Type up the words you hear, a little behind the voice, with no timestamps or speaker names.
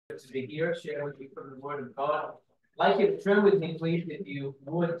To be here, share with you from the Word of God. I'd like you to turn with me, please, if you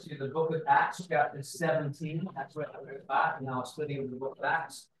would, to the book of Acts, chapter 17. That's where we're back in our study of the book of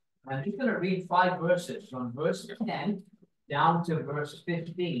Acts. I'm just going to read 5 verses from verse 10 down to verse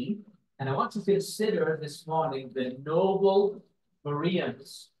 15. And I want to consider this morning the noble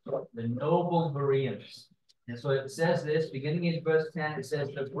Bereans. The noble Bereans. And so it says this, beginning in verse 10, it says,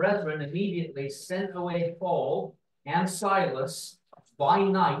 "The brethren immediately sent away Paul and Silas by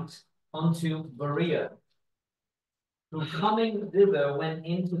night unto Berea, who coming thither went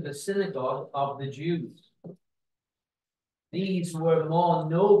into the synagogue of the Jews. These were more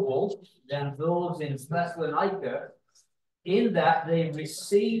noble than those in Thessalonica, in that they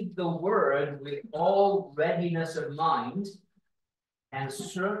received the word with all readiness of mind, and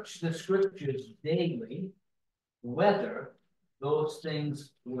searched the scriptures daily, whether those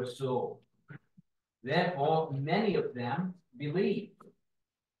things were so. Therefore, many of them believed.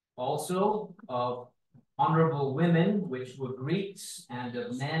 Also of honorable women, which were Greeks, and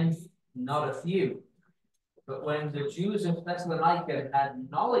of men not a few. But when the Jews of Thessalonica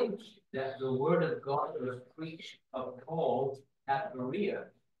had knowledge that the word of God was preached of Paul at Berea,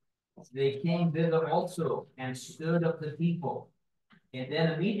 they came thither also, and stirred up the people. And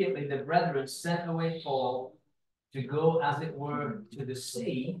then immediately the brethren sent away Paul to go, as it were, to the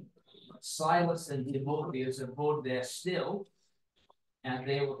sea. Silas and Timotheus abode there still, and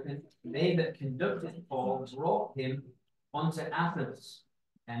they that conducted Paul brought him unto Athens,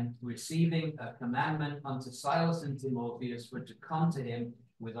 and receiving a commandment unto Silas and Timotheus for to come to him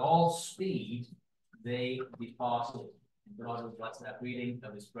with all speed, they departed." And God will bless that reading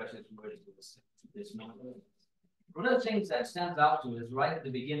of his precious word this morning. One of the things that stands out to us right at the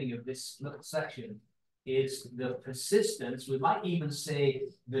beginning of this little section is the persistence, we might even say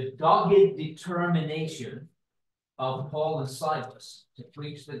the dogged determination of Paul and Silas to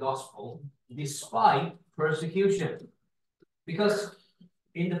preach the gospel despite persecution. Because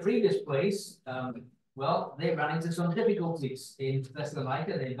in the previous place, they ran into some difficulties in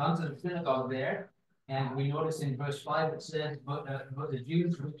Thessalonica. They'd gone to the synagogue there, and we notice in verse 5 it says, but the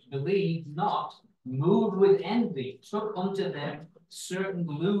Jews which believed not, moved with envy, took unto them certain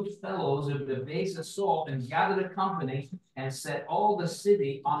lewd fellows of the baser sort, and gathered a company, and set all the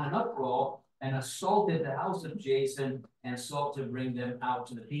city on an uproar, and assaulted the house of Jason, and sought to bring them out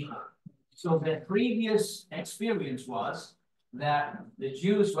to the people. So their previous experience was that the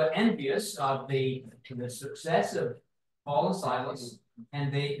Jews were envious of the success of Paul and Silas,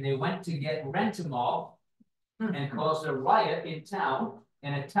 and they went to rent a mob and caused a riot in town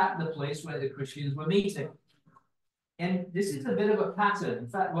and attacked the place where the Christians were meeting. And this is a bit of a pattern. In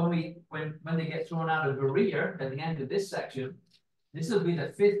fact, when they get thrown out of Berea at the end of this section, this will be the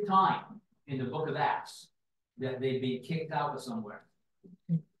 5th time in the book of Acts that they've been kicked out of somewhere.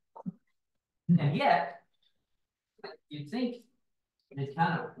 And yet, you'd think they'd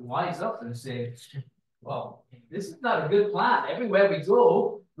kind of wise up and say, well, this is not a good plan. Everywhere we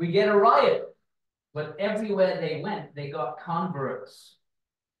go, we get a riot. But everywhere they went, they got converts.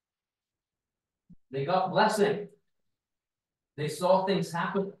 They got blessing. They saw things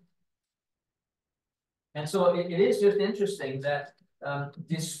happen. And so it is just interesting that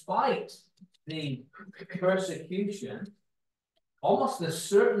despite the persecution, almost the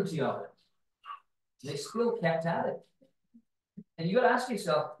certainty of it, they still kept at it. And you got to ask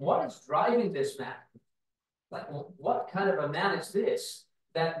yourself, what is driving this man? Like, what kind of a man is this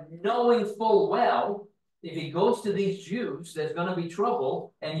that, knowing full well, if he goes to these Jews, there's going to be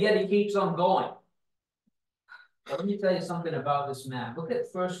trouble, and yet he keeps on going? Well, let me tell you something about this man. Look at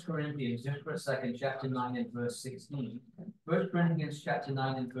 1 Corinthians, just for a second, chapter 9 and verse 16. 1 Corinthians chapter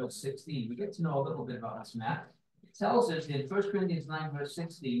 9 and verse 16. We get to know a little bit about this man. It tells us in 1 Corinthians 9 verse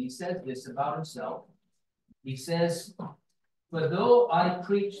 16, he says this about himself. He says, "For though I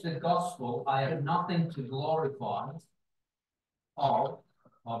preach the gospel, I have nothing to glorify of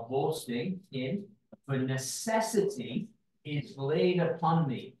or boasting in, for necessity is laid upon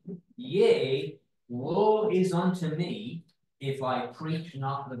me. Yea, woe is unto me if I preach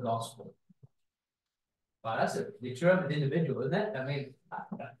not the gospel." Wow, that's a determined individual, isn't it? I mean,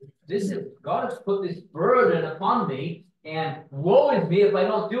 God has put this burden upon me, and woe is me if I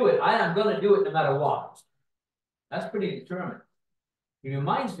don't do it. I am going to do it no matter what. That's pretty determined. It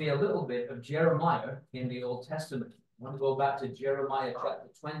reminds me a little bit of Jeremiah in the Old Testament. I want to go back to Jeremiah chapter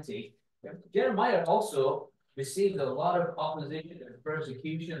 20. Jeremiah also received a lot of opposition and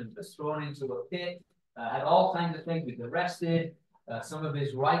persecution, was thrown into a pit, had all kinds of things, was arrested. Some of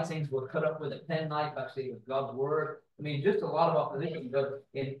his writings were cut up with a penknife, actually with God's word, I mean, just a lot of opposition. But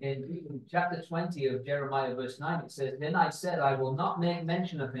in chapter 20 of Jeremiah, verse 9, it says, "Then I said, I will not make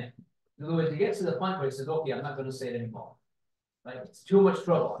mention of him." In other words, he gets to the point where he says, "Okay, I'm not going to say it anymore. Like, it's too much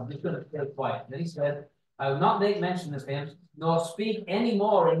trouble. I'm just going to stay quiet." Then he said, "I will not make mention of him, nor speak any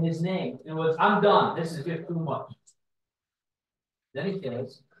more in his name." In other words, I'm done. This is just too much. Then he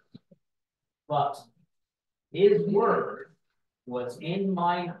says, "But his word was in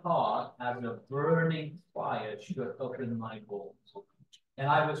my heart as a burning fire shut up in my bones. And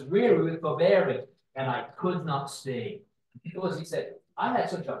I was weary with forbearing, and I could not stay." Because he said, I had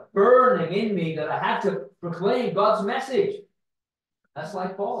such a burning in me that I had to proclaim God's message. That's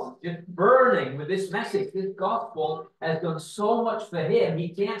like Paul, just burning with this message. This gospel has done so much for him, he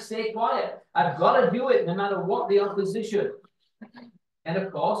can't stay quiet. I've got to do it no matter what the opposition. And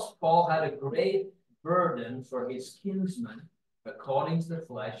of course, Paul had a great burden for his kinsmen, according to the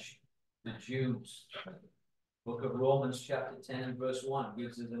flesh, the Jews. Book of Romans chapter 10 and verse 1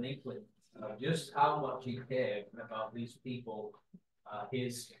 gives us an inkling of just how much he cared about these people,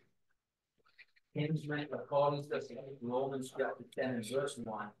 his kinsmen, according to the flesh. Romans chapter 10 and verse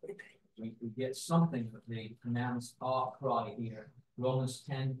 1. We get something of the man's heart cry here. Romans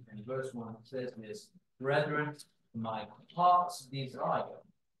 10 and verse 1 says this: "Brethren, my heart's desire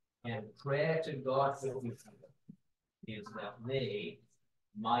and prayer to God for you is that they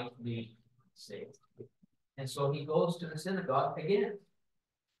might be saved." And so he goes to the synagogue again,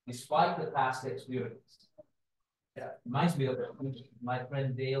 despite the past experience. Reminds me of my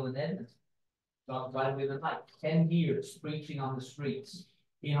friend Dale in Edmonton. Talked about it the other night. 10 years preaching on the streets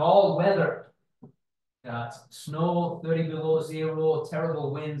in all weather. Snow, 30 below zero,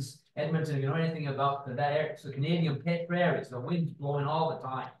 terrible winds. Edmonton, if you know anything about that area, it's the Canadian pet prairies. The wind's blowing all the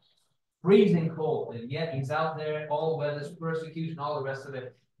time. Freezing cold. And yet he's out there, all weathers, persecution, all the rest of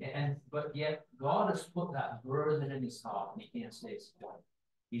it. But yet God has put that burden in his heart, and he can't stay still.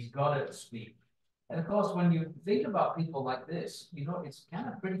 He's got to speak. And of course, when you think about people like this, you know, it's kind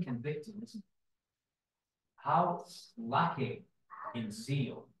of pretty convicting, isn't it? How lacking in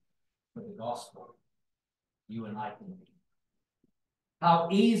zeal for the gospel you and I can be. How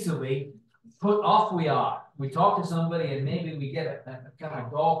easily put off we are. We talk to somebody and maybe we get a kind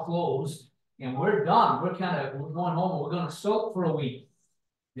of door closed and we're done. We're going home and we're going to soak for a week.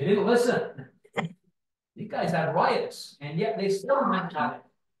 They didn't listen. These guys had riots, and yet they still went at it.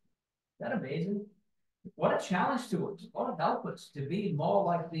 Isn't that amazing? What a challenge to us. Lord, help us to be more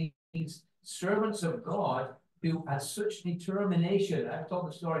like these servants of God who had such determination. I've told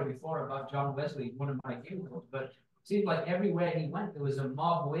the story before about John Wesley, one of my heroes, but it seemed like everywhere he went, there was a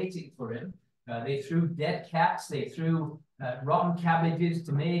mob waiting for him. They threw dead cats, they threw rotten cabbages,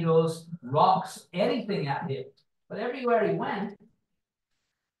 tomatoes, rocks, anything at him. But everywhere he went,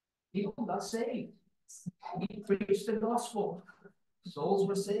 people got saved. He preached the gospel. Souls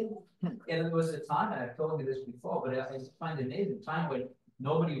were saved. And there was a time, and I've told you this before, but I find it amazing, a time when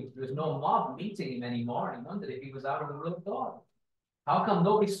there's no mob meeting him anymore, and he wondered if he was out of the will of God. How come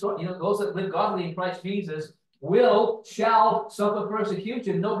nobody saw, those that live godly in Christ Jesus shall suffer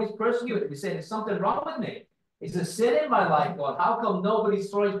persecution. Nobody's persecuted. We say, there's something wrong with me. It's a sin in my life, God. How come nobody's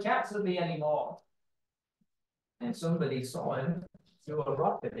throwing cats at me anymore? And somebody saw him, threw a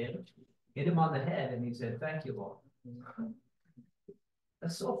rock at him, hit him on the head, and he said, "Thank you, Lord."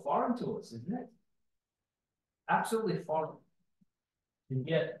 That's so foreign to us, isn't it? Absolutely foreign. And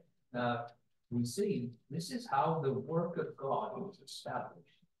yet, we see this is how the work of God was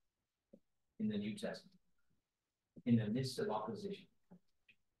established in the New Testament, in the midst of opposition.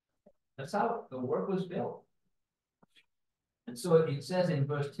 That's how the work was built. And so it says in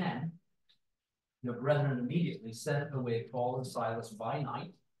verse 10, "The brethren immediately sent away Paul and Silas by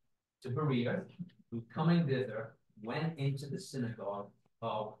night to Berea, who coming thither went into the synagogue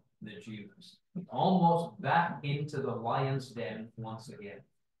of the Jews," almost back into the lion's den once again.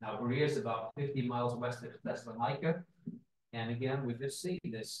 Now, Berea is about 50 miles west of Thessalonica. And again, we just see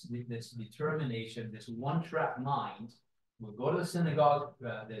this determination, this one-track mind. We'll go to the synagogue.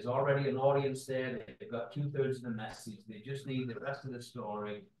 There's already an audience there. They've got 2/3 of the message. They just need the rest of the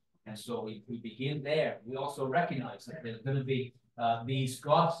story. And so we begin there. We also recognize that there's going to be these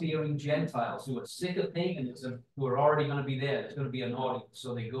God-fearing Gentiles who are sick of paganism, who are already going to be there. There's going to be an audience.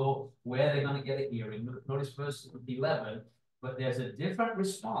 So they go where they're going to get a hearing. Notice verse 11. But there's a different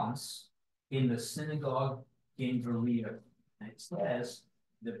response in the synagogue in Berea. And it says,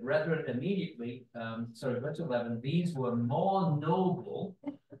 the brethren immediately, verse 11, "These were more noble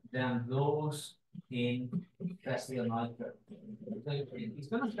than those in Thessalonica." He's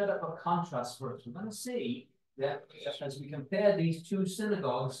going to set up a contrast for us. We're going to see that as we compare these two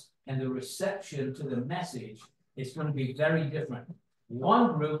synagogues and the reception to the message, it's going to be very different.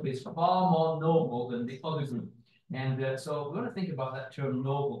 One group is far more noble than the other group. And so we're going to think about that term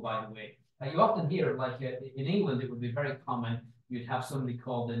noble, by the way. You often hear, like in England, it would be very common, you'd have somebody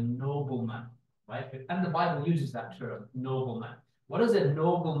called a nobleman, right? And the Bible uses that term, nobleman. What does a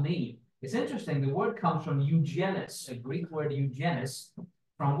noble mean? It's interesting, the word comes from eugenis, a Greek word eugenis,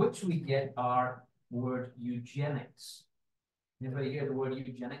 from which we get our word eugenics. Anybody hear the word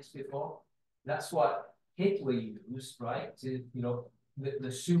eugenics before? That's what Hitler used, right? To,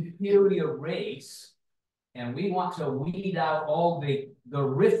 the superior race, and we want to weed out all the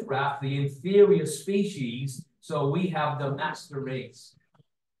riffraff, the inferior species, so we have the master race.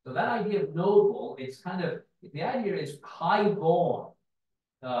 So that idea of noble, it's kind of, the idea is high-born,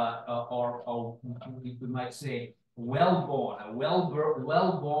 or we might say well-born, a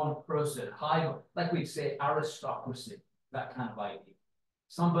well-born person, high, like we'd say aristocracy, that kind of idea.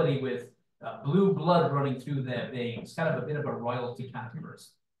 Somebody with blue blood running through their veins, kind of a bit of a royalty kind of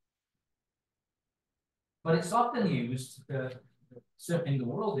person. But it's often used, certainly in the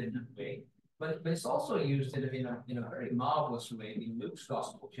world in that way, but it's also used in a very marvelous way in Luke's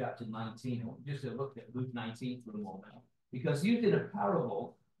Gospel, chapter 19. Just to look at Luke 19 for a moment. Because used in a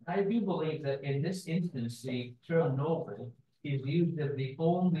parable, I do believe that in this instance, the term noble is used as the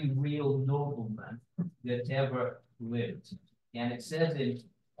only real nobleman that ever lived. And it says in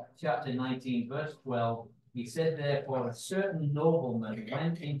chapter 19, verse 12, he said, therefore, a certain nobleman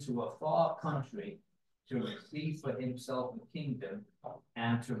went into a far country to receive for himself the kingdom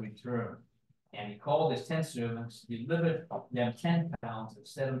and to return. And he called his 10 servants, delivered them 10 pounds, and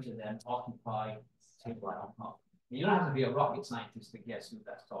said unto them, occupy till I come. You don't have to be a rocket scientist to guess who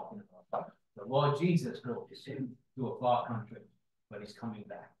that's talking about. The Lord Jesus goes to a far country, but he's coming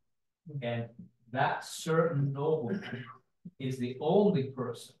back. And that certain nobleman is the only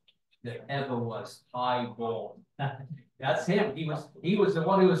person that ever was high-born. That's him. He was the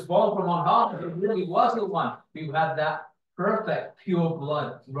one who was born from on high. He really was the one who had that perfect, pure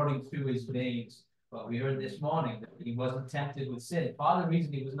blood running through his veins. But we heard this morning that he wasn't tempted with sin. Part of the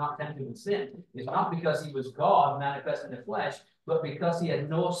reason he was not tempted with sin is not because he was God manifest in the flesh, but because he had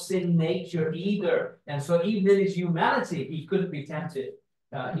no sin nature either. And so even in his humanity, he couldn't be tempted.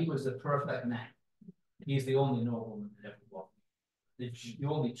 He was the perfect man. He's the only nobleman that ever walked. The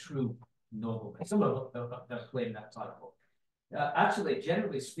only true nobleman. Some of them have claimed that title. Actually,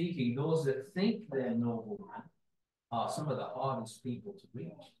 generally speaking, those that think they're noblemen are some of the hardest people to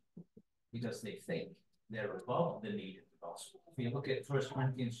reach, because they think they're above the need of the gospel. If you look at 1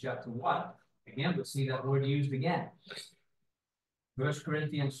 Corinthians chapter 1, again, we'll see that word used again. 1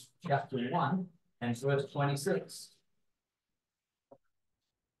 Corinthians chapter 1 and verse 26.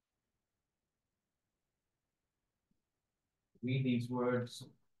 Read these words. It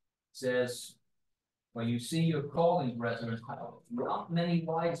says, for you see your calling, brethren, not many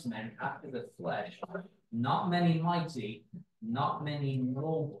wise men after the flesh, not many mighty, not many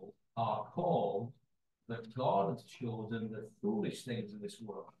noble are called, but God has chosen the foolish things of this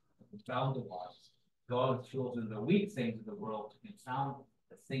world to confound the wise. God has chosen the weak things of the world to confound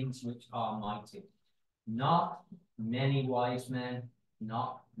the things which are mighty. Not many wise men,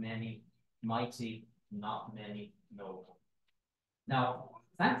 not many mighty, not many noble. Now,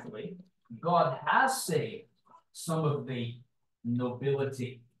 thankfully, God has saved some of the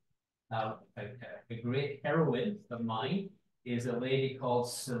nobility. A great heroine of mine is a lady called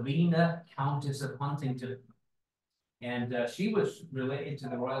Selina, Countess of Huntington. And she was related to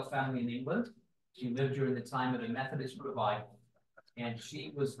the royal family in England. She lived during the time of the Methodist revival. And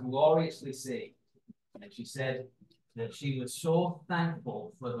she was gloriously saved. And she said that she was so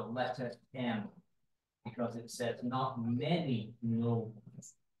thankful for the letter M, because it says not many nobles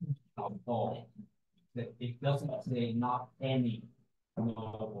are called. That it doesn't say not any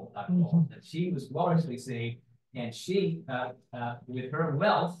noble at all. That she was gloriously saved, and she, with her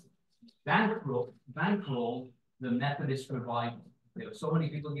wealth, bankrolled the Methodist revival. There were so many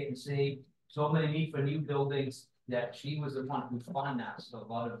people getting saved, so many need for new buildings, that she was the one who financed a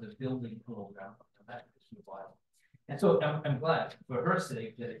lot of the building program of the Methodist revival. And so I'm glad for her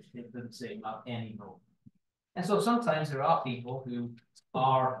sake that it didn't say not any noble. And so sometimes there are people who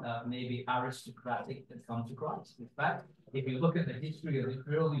are maybe aristocratic that come to Christ. In fact, if you look at the history of the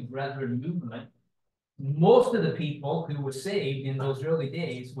early Brethren movement, most of the people who were saved in those early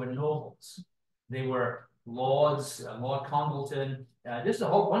days were nobles. They were lords, Lord Congleton, just a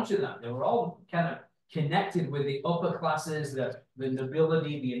whole bunch of them. They were all kind of connected with the upper classes, the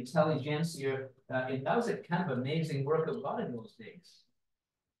nobility, the intelligentsia. And that was a kind of amazing work of God in those days.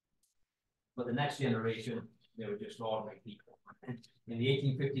 But the next generation, They were just ordinary people. In the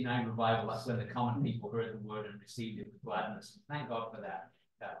 1859 revival, that's when the common people heard the word and received it with gladness. Thank God for that.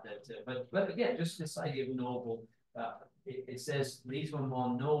 But again, just this idea of noble, it says these were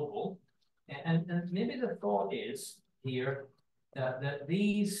more noble. And maybe the thought is here that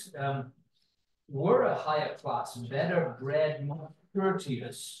these were a higher class, better bred, more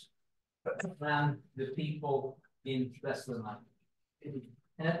courteous than the people in Thessalonica.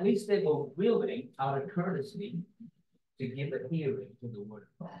 And at least they were willing, out of courtesy, to give a hearing to the word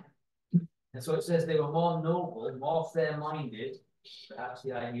of God. And so it says they were more noble, more fair-minded, perhaps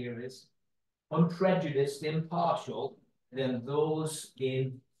the idea is, unprejudiced, impartial, than those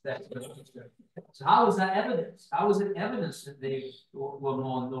in Thessalonica. So how is that evidence? How is it evidence that they were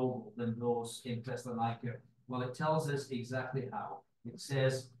more noble than those in Thessalonica? Well, it tells us exactly how. It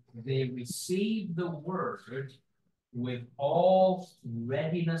says they received the word with all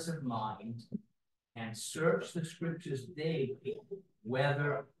readiness of mind and searched the scriptures daily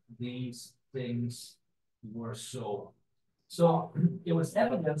whether these things were so. So it was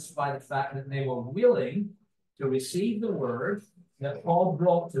evidenced by the fact that they were willing to receive the word that Paul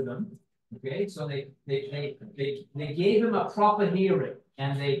brought to them. Okay, so they gave him a proper hearing,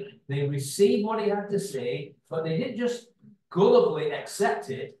 and they received what he had to say, but they didn't just gullibly accept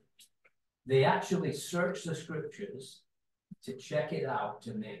it. They actually searched the scriptures to check it out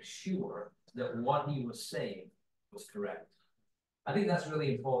to make sure that what he was saying was correct. I think that's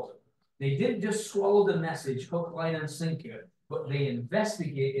really important. They didn't just swallow the message, hook, line, and sinker, but they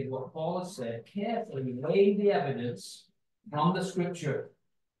investigated what Paul had said, carefully weighing the evidence from the scripture.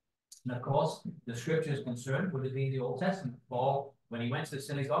 And of course, the scripture is concerned would it be the Old Testament. Paul, when he went to the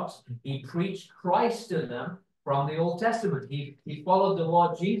synagogues, he preached Christ to them from the Old Testament. He followed the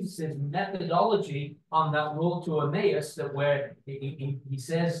Lord Jesus' methodology on that road to Emmaus, that where he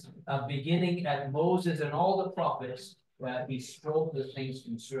says, beginning at Moses and all the prophets, he spoke the things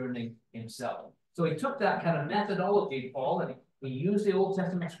concerning himself. So he took that kind of methodology, Paul, and he used the Old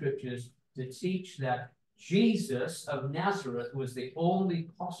Testament scriptures to teach that Jesus of Nazareth was the only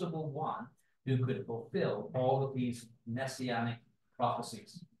possible one who could fulfill all of these messianic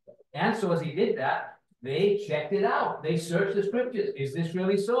prophecies. And so as he did that, they checked it out. They searched the scriptures. Is this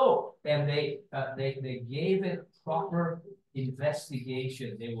really so? And they gave it proper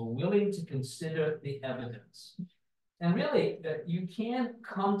investigation. They were willing to consider the evidence. And really, you can't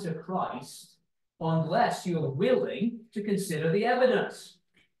come to Christ unless you're willing to consider the evidence.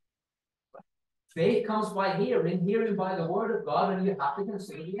 Faith comes by hearing, hearing by the word of God, and you have to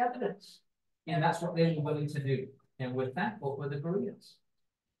consider the evidence. And that's what they were willing to do. And we're thankful for the Bereans.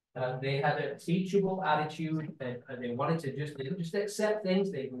 They had a teachable attitude, and they wanted to they didn't just accept things,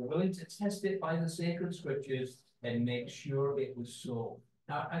 they were willing to test it by the sacred scriptures and make sure it was so.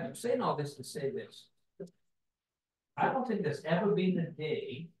 Now, I'm saying all this to say this. I don't think there's ever been a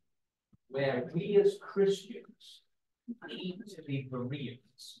day where we as Christians need to be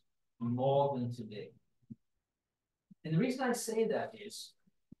Bereans more than today. And the reason I say that is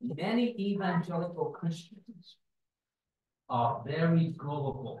many evangelical Christians are very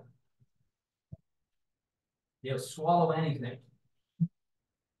gullible. They'll swallow anything.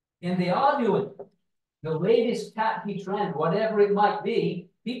 And they are doing the latest catchy trend, whatever it might be.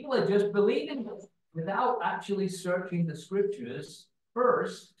 People are just believing it without actually searching the scriptures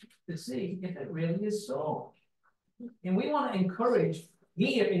first to see if it really is so. And we want to encourage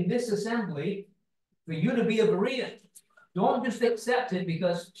here in this assembly for you to be a Berean. Don't just accept it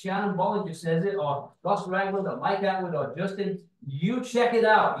because Shannon Bollinger says it, or Gus Ragland, or Mike Atwood, or Justin. You check it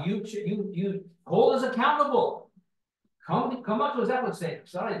out. You hold us accountable. Come up to us and say,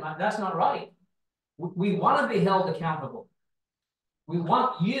 sorry, man, that's not right. We want to be held accountable. We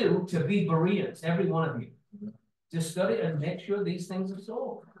want you to be Bereans, every one of you, to study and make sure these things are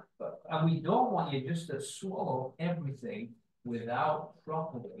so. And we don't want you just to swallow everything without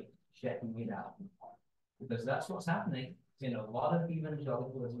properly checking it out. Because that's what's happening in a lot of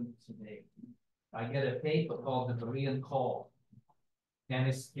evangelicalism today. I get a paper called the Berean Call. And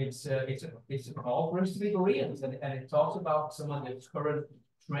it's a call for us to be Bereans. And it talks about some of the current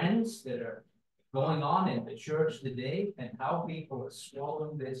trends that are going on in the church today and how people are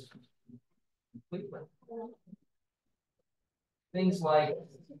swallowing this completely. Things like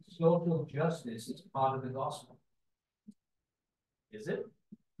social justice is part of the gospel. Is it?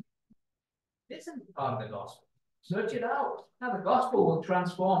 It isn't part of the gospel. Search it out. Now, the gospel will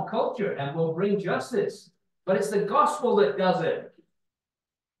transform culture and will bring justice, but it's the gospel that does it.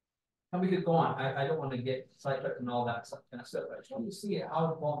 And we could go on. I don't want to get sidetracked and all that kind of stuff. I just want you to see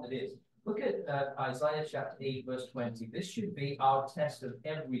how important it is. Look at Isaiah chapter 8, verse 20. This should be our test of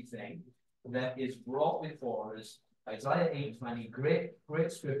everything. that is brought before us. Isaiah 8:20,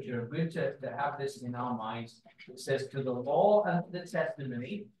 great scripture, good to have this in our minds. It says, to the law and the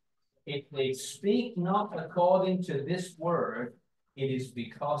testimony, if they speak not according to this word, it is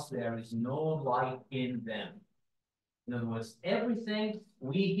because there is no light in them. In other words, everything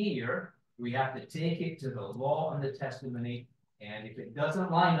we hear, we have to take it to the law and the testimony. And if it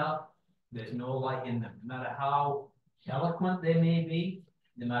doesn't line up, there's no light in them. No matter how eloquent they may be,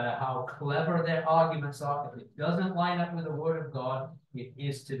 no matter how clever their arguments are, if it doesn't line up with the word of God, it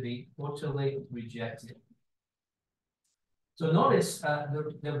is to be totally rejected. So notice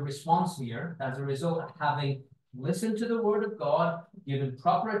the response here as a result of having listened to the word of God, given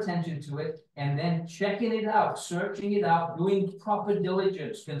proper attention to it, and then checking it out, searching it out, doing proper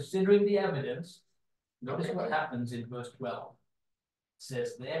diligence, considering the evidence. Notice what happens in verse 12. It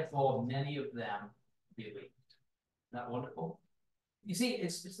says, therefore, many of them believed. Isn't that wonderful? You see,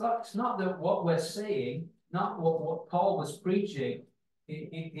 it's not that what we're saying, not what Paul was preaching,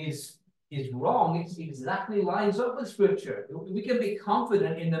 is wrong. It exactly lines up with Scripture. We can be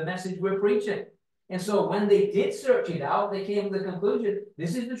confident in the message we're preaching. And so when they did search it out, they came to the conclusion,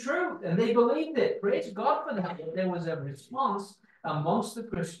 this is the truth, and they believed it. Praise God for that. There was a response amongst the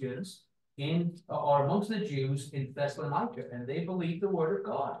Christians or amongst the Jews in Thessalonica, and they believed the word of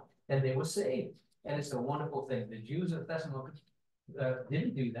God, and they were saved. And it's a wonderful thing. The Jews of Thessalonica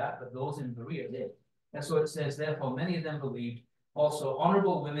didn't do that, but those in Berea did. And so it says, therefore, many of them believed, also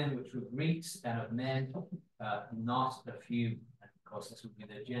honorable women, which were Greeks, and of men, not a few. And of course, this would be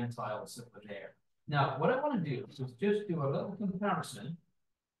the Gentiles that were there. Now, what I want to do is just do a little comparison.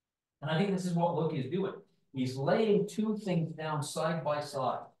 And I think this is what Luke is doing. He's laying two things down side by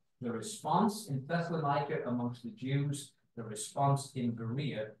side. The response in Thessalonica amongst the Jews, the response in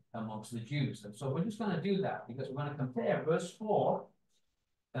Berea amongst the Jews. And so we're just going to do that because we're going to compare verse 4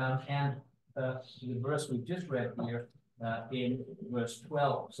 and the verse we just read here in verse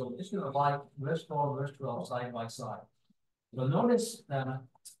 12. So we're just going to lie verse 4 and verse 12 side by side. Well, notice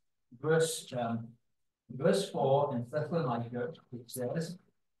verse 4 in Thessalonica, it says,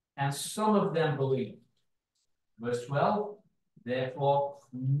 and some of them believed. Verse 12, therefore,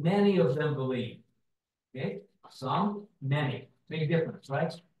 many of them believed. Okay, some, many. Big difference,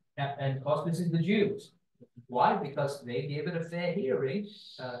 right? And of course, this is the Jews. Why? Because they gave it a fair hearing.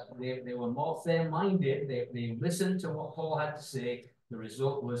 They were more fair-minded. They listened to what Paul had to say. The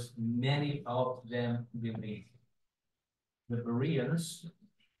result was many of them believed. The Bereans,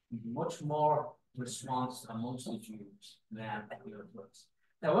 much more response amongst the Jews than the other groups.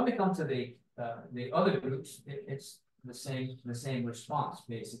 Now, when we come to the other groups, it's the same response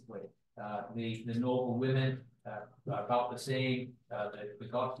basically. The noble women are about the same. The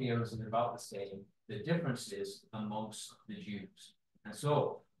God-fearers are about the same. The difference is amongst the Jews. And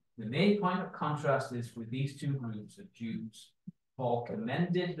so the main point of contrast is with these two groups of Jews. Paul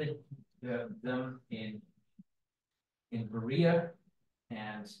commended them in Berea,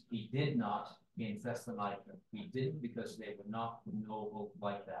 and he did not in Thessalonica. He didn't because they were not noble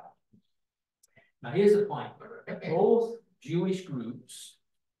like that. Now here's the point. Both Jewish groups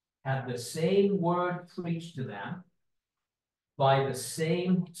had the same word preached to them by the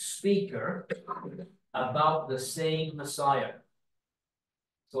same speaker about the same Messiah.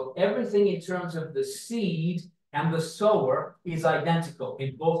 So everything in terms of the seed and the sower is identical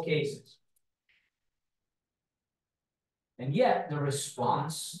in both cases. And yet the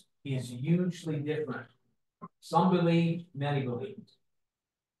response is hugely different. Some believed, many believed.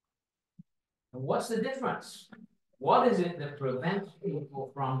 And what's the difference? What is it that prevents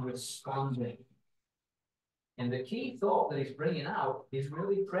people from responding? And the key thought that he's bringing out is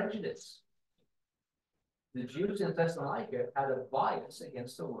really prejudice. The Jews in Thessalonica had a bias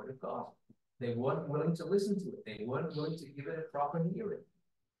against the word of God. They weren't willing to listen to it. They weren't willing to give it a proper hearing.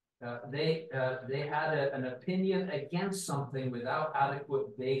 They had an opinion against something without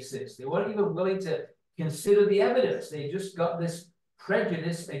adequate basis. They weren't even willing to consider the evidence. They just got this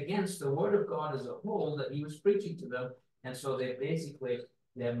prejudice against the word of God as a whole that he was preaching to them. And so they basically,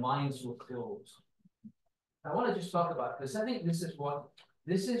 their minds were closed. I want to just talk about this. I think this is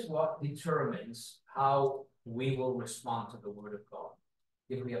what determines how we will respond to the word of God.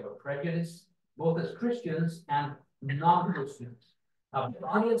 If we have a prejudice, both as Christians and non-Christians, a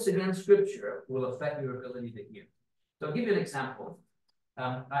bias against Scripture will affect your ability to hear. So I'll give you an example.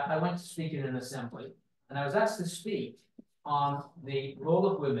 I went to speak in an assembly, and I was asked to speak on the role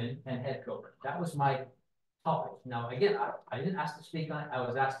of women and head covering. That was my topic. Now, again, I didn't ask to speak on it. I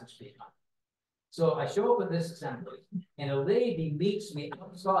was asked to speak on it. So I show up at this assembly, and a lady meets me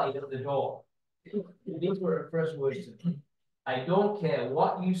outside of the door. These were her first words to me. I don't care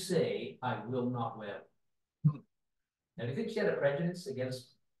what you say, I will not wear it. Now, do you think she had a prejudice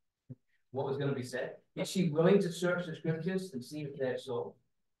against what was going to be said? Is she willing to search the scriptures and see if they're so?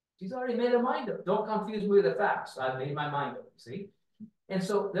 She's already made her mind up. Don't confuse me with the facts. I've made my mind up, see? And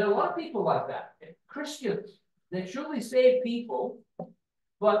so there are a lot of people like that. Christians, they're truly saved people,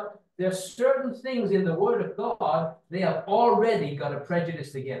 but there's certain things in the Word of God they have already got a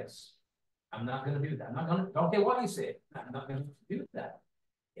prejudice against. I'm not going to do that. I'm not going to, don't care what you say. I'm not going to do that.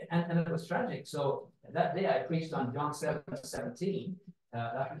 And it was tragic. So that day I preached on John 7:17.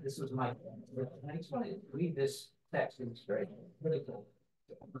 This was my, I just want to read this text. It's very critical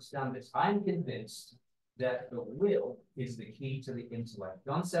to understand this. I'm convinced that the will is the key to the intellect.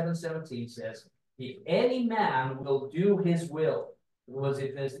 John 7:17 says, if any man will do his will, was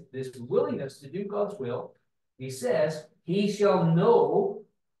if there's this willingness to do God's will, he says, he shall know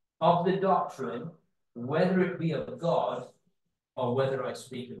of the doctrine, whether it be of God or whether I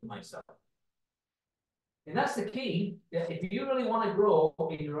speak of myself. And that's the key. If you really want to grow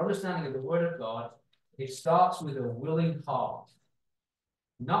in your understanding of the Word of God, it starts with a willing heart.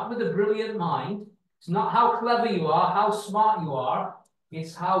 Not with a brilliant mind. It's not how clever you are, how smart you are.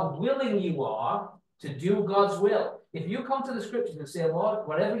 It's how willing you are to do God's will. If you come to the scriptures and say, Lord,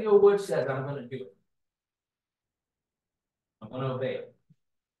 whatever your word says, I'm going to do it. I'm going to obey it.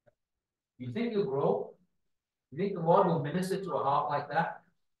 You think you'll grow? You think the Lord will minister to a heart like that?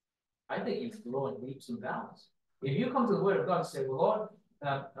 I think you grow in leaps and bounds. If you come to the Word of God and say, well, Lord,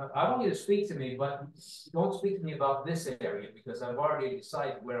 I want you to speak to me, but don't speak to me about this area because I've already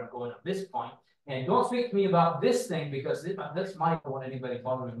decided where I'm going at this point. And don't speak to me about this thing because that's my, I don't want anybody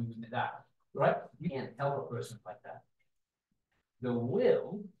bothering me with that. Right? You can't help a person like that. The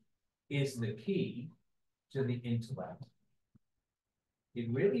will is the key to the intellect. It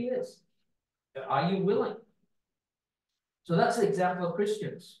really is. Are you willing? So that's the example of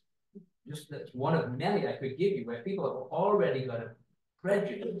Christians. Just that's one of many I could give you where people have already got a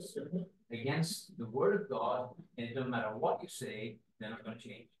prejudice against the Word of God, and it doesn't matter what you say, they're not going to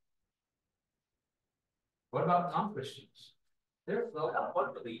change. What about non-Christians? There are a lot of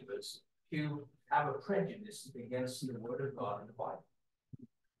unbelievers who have a prejudice against the Word of God in the Bible.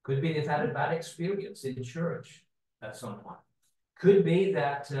 Could be they've had a bad experience in church at some point. Could be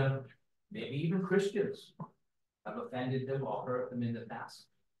that maybe even Christians have offended them or hurt them in the past.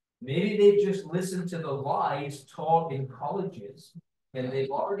 Maybe they've just listened to the lies taught in colleges, and they've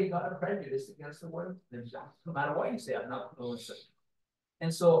already got a prejudice against the Word. No matter what you say, I'm not going to listen.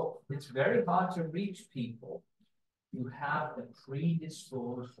 And so it's very hard to reach people who have a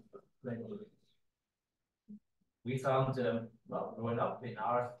predisposed prejudice. We found, well, growing up in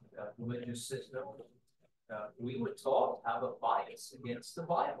our religious system, we were taught to have a bias against the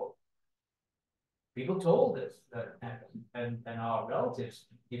Bible. People told us, and our relatives,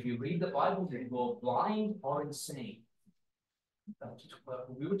 if you read the Bible, you go blind or insane.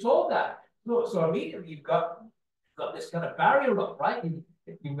 We were told that. So immediately you've got this kind of barrier up, right?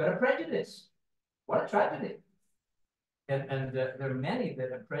 You've got a prejudice. What a tragedy. And there are many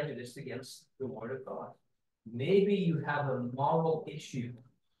that are prejudiced against the Word of God. Maybe you have a moral issue.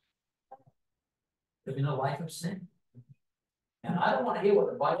 Living a life of sin. And I don't want to hear what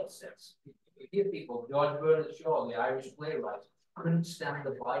the Bible says. You hear people, George Bernard Shaw, the Irish playwright, couldn't stand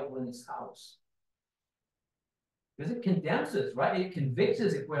the Bible in his house. Because it condemns us, right? It convicts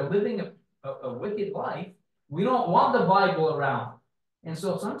us. If we're living a wicked life, we don't want the Bible around. And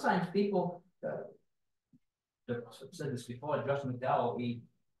so sometimes people, I've said this before, Josh McDowell, he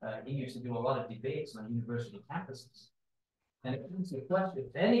used to do a lot of debates on university campuses. And it comes to a question,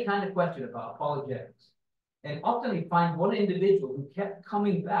 any kind of question about apologetics. And often you find one individual who kept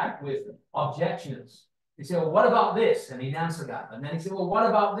coming back with objections. He said, well, what about this? And he'd answer that. And then he said, well, what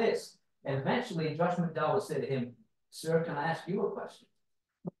about this? And eventually Josh McDowell would say to him, sir, can I ask you a question?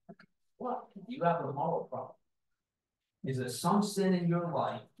 What? Do you have a moral problem? Is there some sin in your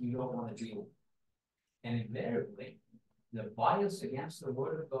life you don't want to deal with? And invariably, the bias against the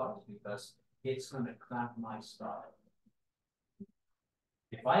Word of God is because it's going to cramp my style.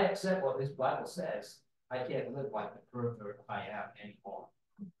 If I accept what this Bible says, I can't live like the pervert I am anymore.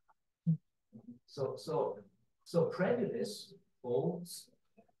 So prejudice holds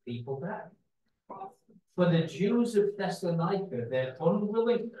people back. For the Jews of Thessalonica, their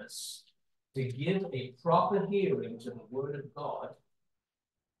unwillingness to give a proper hearing to the Word of God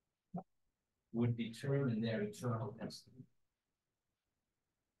would determine their eternal destiny.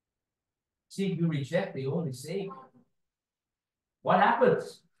 See, you reject the only Savior. What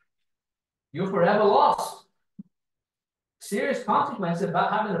happens? You're forever lost. serious consequence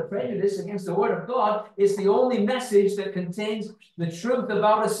about having a prejudice against the word of God. It's the only message that contains the truth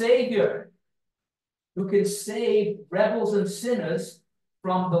about a Savior who can save rebels and sinners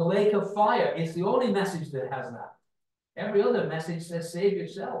from the lake of fire. It's the only message that has that. Every other message says save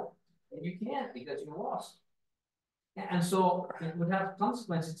yourself. And you can't because you're lost. And so it would have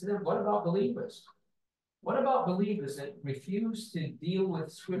consequences to them. What about believers? What about believers that refuse to deal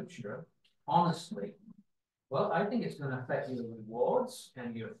with Scripture honestly? Well, I think it's going to affect your rewards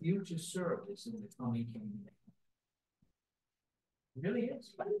and your future service in the coming kingdom. It really is.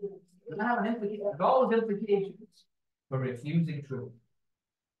 It's going to have an implication. There's always implications for refusing truth.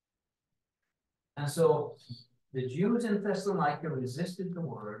 And so the Jews in Thessalonica resisted the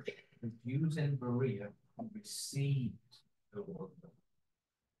word. The Jews in Berea received the word.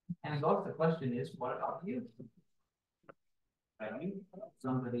 And the question is, what about you? Are you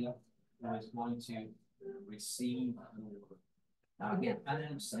somebody who is going to receive the word? Now again, and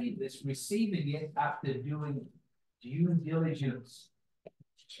I'm saying this, receiving it after doing due diligence.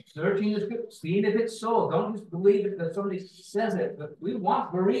 Searching the scripture, seeing if it's so. Don't just believe it that somebody says it. But we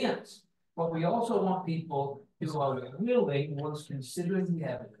want Bereans, but we also want people who are willing, once considering the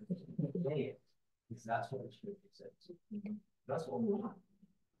evidence, to obey it. Because that's what the scripture says. That's what we want.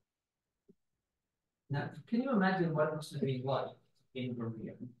 Now, can you imagine what it must have been like in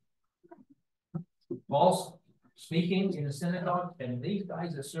Berea? Paul's speaking in the synagogue, and these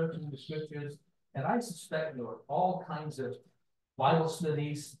guys are searching the scriptures, and I suspect there were all kinds of Bible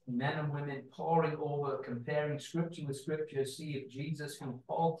studies, men and women poring over, comparing scripture with scripture, see if Jesus, whom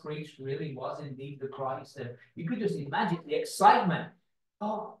Paul preached, really was indeed the Christ. And you could just imagine the excitement.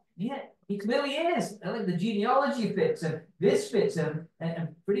 Oh, yeah, he clearly is. And like the genealogy fits, and this fits, and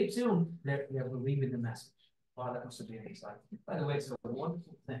pretty soon they're believing the message. Wow, that must have been exciting. By the way, it's a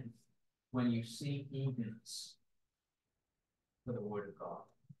wonderful thing when you see eagerness for the Word of God.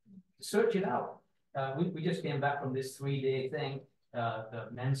 Search it out. We just came back from this 3-day thing,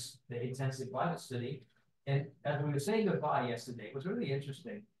 the intensive Bible study. And as we were saying goodbye yesterday, it was really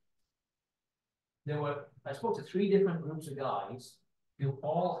interesting. I spoke to 3 different groups of guys who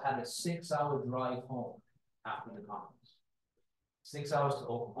all had a 6-hour drive home after the conference. 6 hours to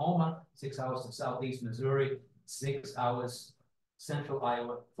Oklahoma, 6 hours to southeast Missouri, 6 hours central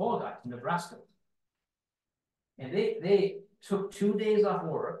Iowa, 4 guys to Nebraska. And they took 2 days off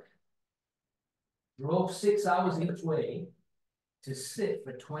work, drove 6 hours each way to sit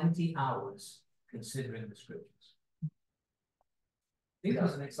for 20 hours considering the scriptures. I think that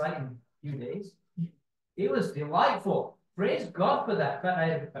was an exciting few days. It was delightful. Praise God for that. I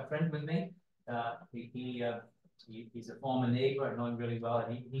had a friend with me. He's a former neighbor. I know him really well.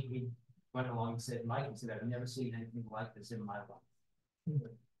 And he went along and said, Mike, he said, I've never seen anything like this in my life.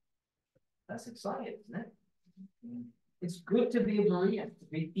 That's exciting, isn't it? It's good to be a Berean, to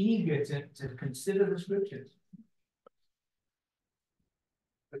be eager to consider the scriptures.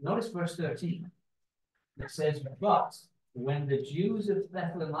 But notice verse 13. It says, but when the Jews of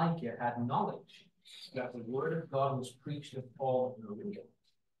Thessalonica had knowledge that the word of God was preached of Paul in Berea,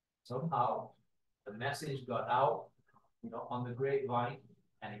 somehow the message got out, on the grapevine,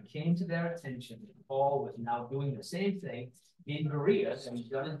 and it came to their attention that Paul was now doing the same thing in Berea that he's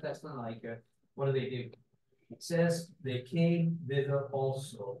done in Thessalonica. What do? It says they came thither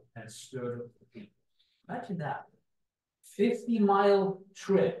also and stirred up the people. Imagine that. 50-mile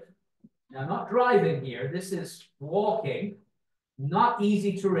trip. Now, not driving here. This is walking, not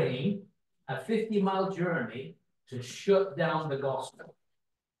easy terrain, a 50-mile journey to shut down the gospel.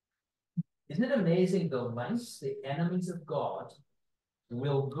 Isn't it amazing the lengths the enemies of God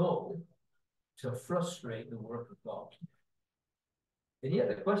will go to frustrate the work of God? And yet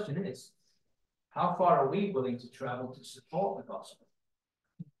the question is, how far are we willing to travel to support the gospel?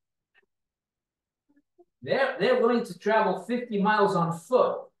 They're willing to travel 50 miles on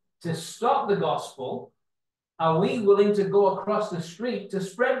foot to stop the gospel. Are we willing to go across the street to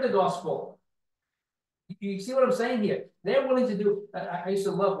spread the gospel? You see what I'm saying here? They're willing to do. I used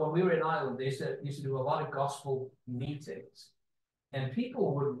to love when we were in Ireland. They used to do a lot of gospel meetings, and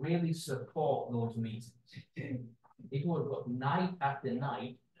people would really support those meetings. People would go night after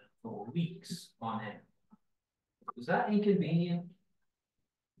night for weeks on end. Is that inconvenient?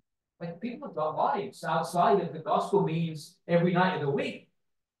 Like, people have got lives outside of the gospel meetings every night of the week,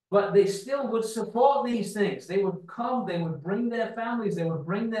 but they still would support these things. They would come, they would bring their families, they would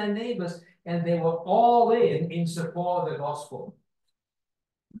bring their neighbors, and they were all in support of the gospel.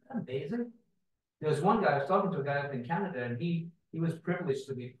 Isn't that amazing? There was one guy, I was talking to a guy up in Canada, and he was privileged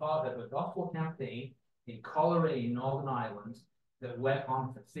to be part of a gospel campaign in Coleraine, Northern Ireland, that went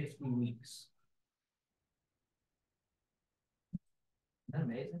on for 50 weeks. that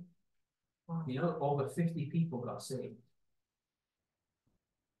amazing? You know, over 50 people got saved.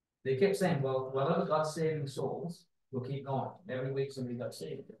 They kept saying, well, whatever God's saving souls, we'll keep going. Every week somebody got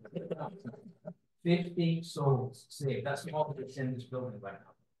saved. 50 souls saved. That's all that's in this building right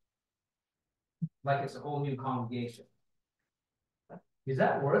now. Like it's a whole new congregation. Is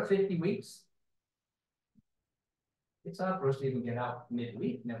that worth 50 weeks? It's hard for us to even get out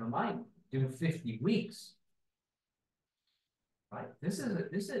midweek, never mind do 50 weeks. Right? This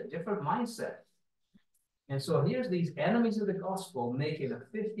is a different mindset. And so here's these enemies of the gospel making a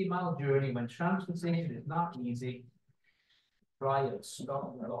 50-mile journey when transportation is not easy. Try and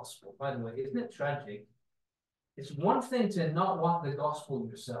stop the gospel. By the way, isn't it tragic? It's one thing to not want the gospel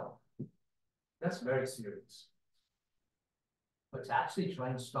yourself. That's very serious. But to actually try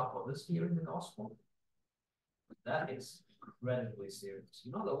and stop others hearing the gospel, that is incredibly serious.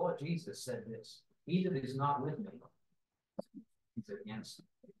 You know, the Lord Jesus said this: he that is not with me, he's against me.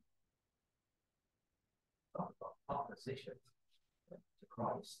 Talk about opposition to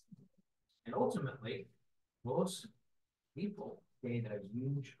Christ. And ultimately, those people paid a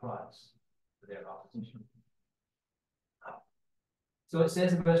huge price for their opposition. So it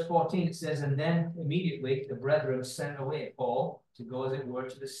says in verse 14, it says, and then immediately the brethren sent away Paul to go, as it were,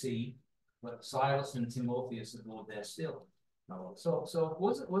 to the sea, but Silas and Timotheus abode there still. So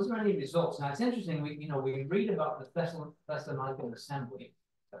was there any results? Now it's interesting, we read about the Thessalonican assembly,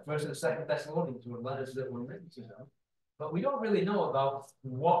 First and Second Thessalonians were letters that were written to them, but we don't really know about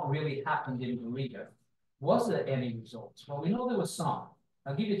what really happened in Berea. Was there any results? Well, we know there was some.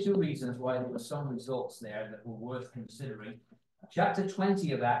 I'll give you two reasons why there were some results there that were worth considering. Chapter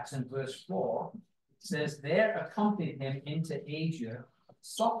 20 of Acts and verse 4 says, there accompanied him into Asia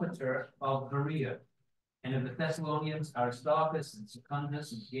Sopater of Berea, and of the Thessalonians Aristarchus and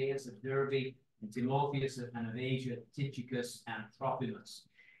Secundus and Gaius of Derbe and Timotheus and of Asia Tychicus and Trophimus.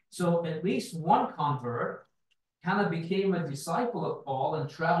 So at least one convert kind of became a disciple of Paul and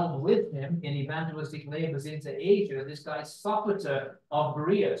traveled with him in evangelistic labors into Asia, this guy Sopater of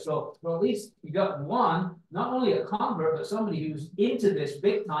Berea. So well, at least you got one, not only a convert, but somebody who's into this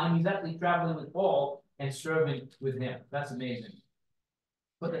big time. He's actually traveling with Paul and serving with him. That's amazing.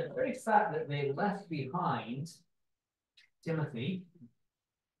 But the very fact that they left behind Timothy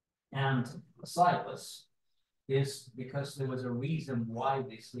and Silas is because there was a reason why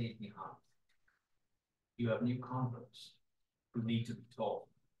they stayed behind. You have new converts who need to be taught.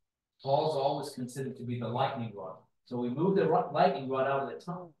 Paul's always considered to be the lightning rod. So we moved the lightning rod out of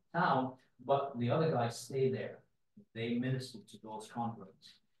the town, but the other guys stay there. They ministered to those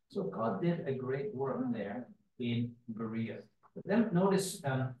converts. So God did a great work there in Berea. But then notice,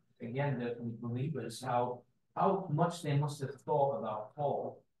 again, the believers, how much they must have thought about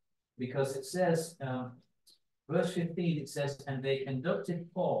Paul. Because it says, verse 15, it says, and they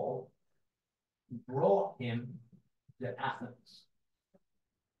conducted Paul, brought him to Athens.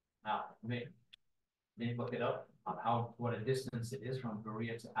 Now, didn't look it up on what a distance it is from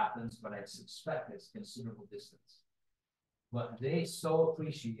Berea to Athens, but I suspect it's considerable distance. But they so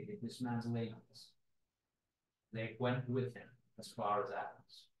appreciated this man's labors, they went with him as far as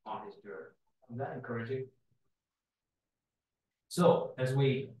Athens on his journey. Is that encouraging? So, as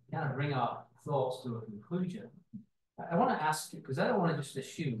we kind of bring our thoughts to a conclusion, I want to ask you, because I don't want to just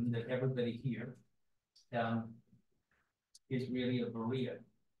assume that everybody here is really a Berean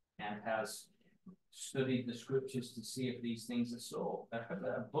and has studied the scriptures to see if these things are so. I have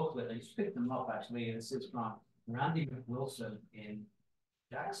a booklet, I just picked them up actually, and this is from Randy McWilson in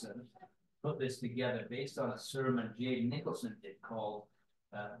Jackson, put this together based on a sermon Jay Nicholson did called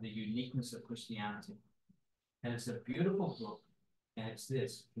The Uniqueness of Christianity. And it's a beautiful book, and it's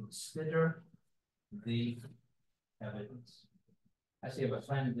this: consider the evidence. I actually have a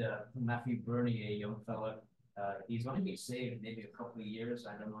friend, Matthew Bernier, a young fellow. He's only been saved maybe a couple of years.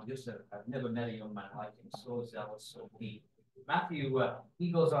 I don't know. I've never met a young man like him. So zealous, so keen. Matthew,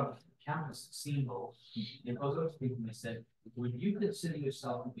 he goes on campus at Seymour. He goes up to people and he said, would you consider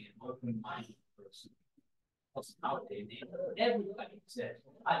yourself to be an open-minded person? Nowadays, everybody said,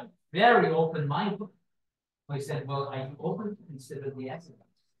 I'm very open-minded. Well, he said, well, are you open to consider the evidence?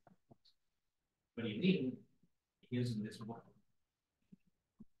 What do you mean? He gives them this book.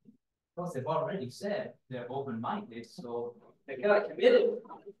 Because they've already said they're open-minded, so they got committed.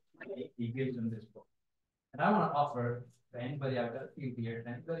 He gives them this book. And I want to offer to anybody, I've got a few here,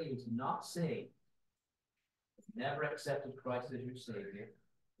 anybody who's not saved, never accepted Christ as your Savior,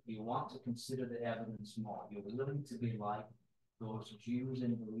 you want to consider the evidence more, you're willing to be like those Jews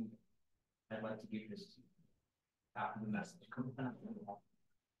in Berea, I'd like to give this to you after the message. Come and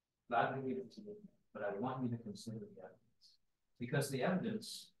glad to give it to you, but I want you to consider the evidence. Because the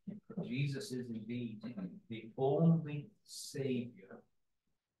evidence that Jesus is indeed the only Savior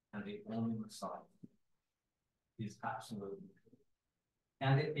and the only Messiah is absolutely true.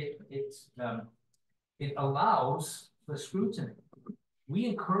 And it allows for scrutiny. We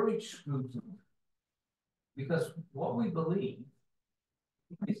encourage scrutiny because what we believe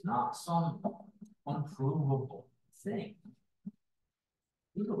is not some unprovable thing.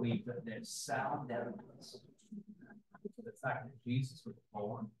 We believe that there's sound evidence for the fact that Jesus was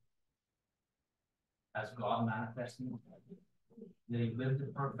born as God manifesting, that he lived a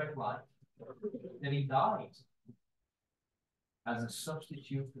perfect life, that he died as a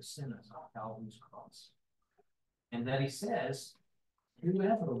substitute for sinners on Calvary's cross, and that he says,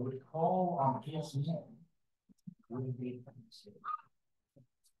 whoever would call on his name would be saved.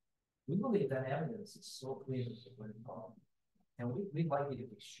 We believe that evidence is so clear as the word of God, and we'd like you to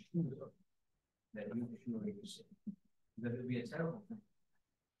be sure that you're surely saved. That it would be a terrible thing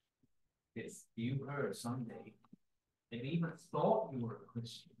if you heard someday, and even thought you were a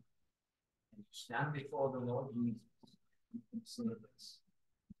Christian, and you stand before the Lord Jesus, you can say this: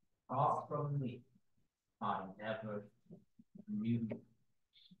 "Apart from me, I never knew you."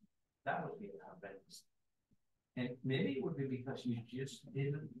 That would be horrendous. And maybe it would be because you just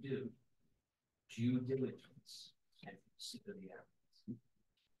didn't do due diligence and consider the evidence.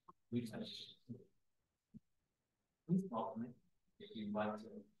 We tell you, please talk to me if you'd like to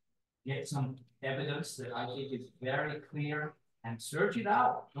get some evidence that I think is very clear, and search it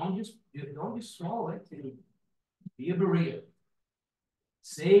out. Don't just swallow it. Be a Berean.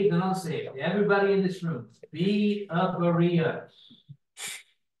 Saved and unsaved. Everybody in this room, be a Berean.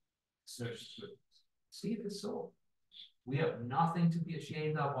 Search the scriptures. See if it's so. We have nothing to be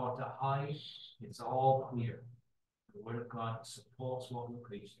ashamed of or to hide. It's all clear. The Word of God supports what we're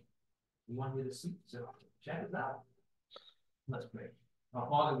preaching. We want you to see. So check it out. Let's pray. Our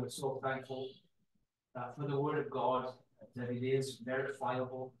Father, we're so thankful for the Word of God, that it is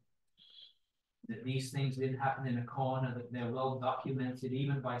verifiable, that these things didn't happen in a corner, that they're well documented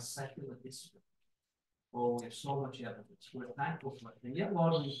even by secular history. Oh, we have so much evidence. We're thankful for it. And yet,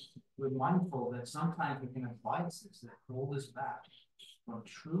 Lord, we're mindful that sometimes we can have biases that hold us back from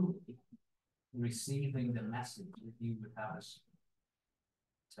truly receiving the message that you would have us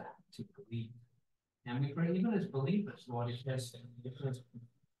to believe. And we pray, even as believers, Lord, if there's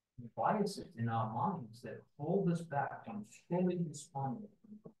biases in our minds that hold us back from fully responding,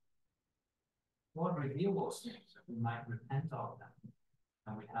 Lord, reveal those things that we might repent of them,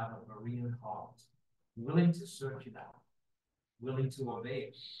 and we have a Berean heart, willing to search it out, willing to obey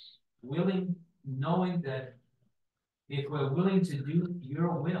it, knowing that if we're willing to do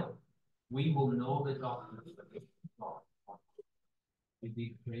your will, we will know the doctrine of God. We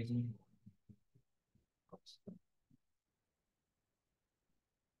be praising you.